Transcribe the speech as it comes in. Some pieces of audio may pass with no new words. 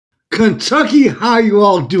Kentucky, how you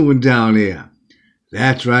all doing down there?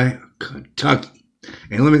 That's right, Kentucky.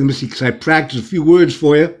 And let me see, because I practiced a few words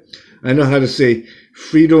for you. I know how to say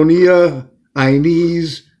Fredonia,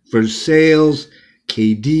 Inez, Versailles,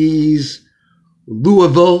 KD's,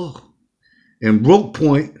 Louisville, and Broke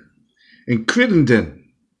Point, and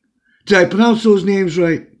Crittenden. Did I pronounce those names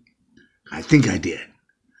right? I think I did.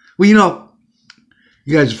 Well, you know,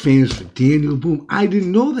 you guys are famous for Daniel Boone. I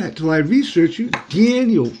didn't know that till I researched you.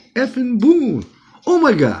 Daniel effing Boone. Oh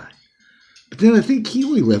my God. But then I think he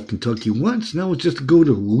only left Kentucky once. Now it's just to go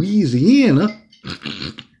to Louisiana.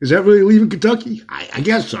 Is that really leaving Kentucky? I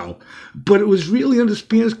guess so. But it was really under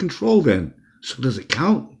Spanish control then. So does it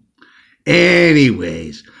count?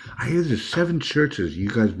 Anyways, I hear there's 7 churches. You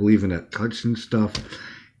guys believe in that touching stuff.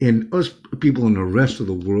 And us people in the rest of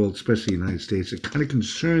the world, especially the United States, are kind of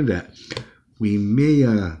concerned that we may,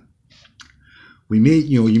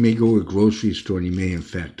 you may go to a grocery store and you may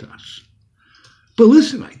infect us. But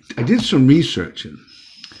listen, I did some research, and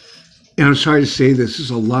I'm sorry to say this,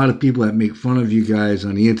 there's a lot of people that make fun of you guys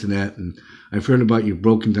on the internet, and I've heard about you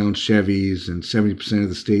broken down Chevys, and 70% of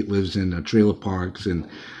the state lives in trailer parks, and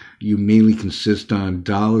you mainly consist on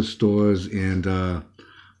dollar stores and,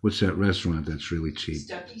 what's that restaurant that's really cheap?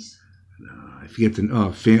 Stuckey's. I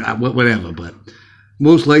forget whatever, but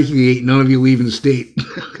most likely none of you leaving the state.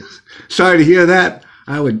 Sorry to hear that.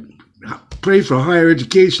 I would pray for a higher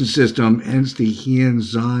education system, hence the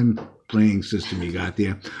hands-on playing system you got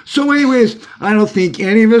there. So anyways, I don't think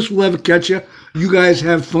any of us will ever catch you. You guys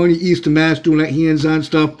have fun at Easter Mass doing that hands-on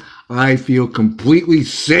stuff. I feel completely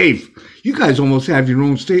safe. You guys almost have your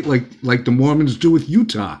own state like the Mormons do with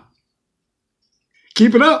Utah.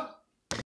 Keep it up.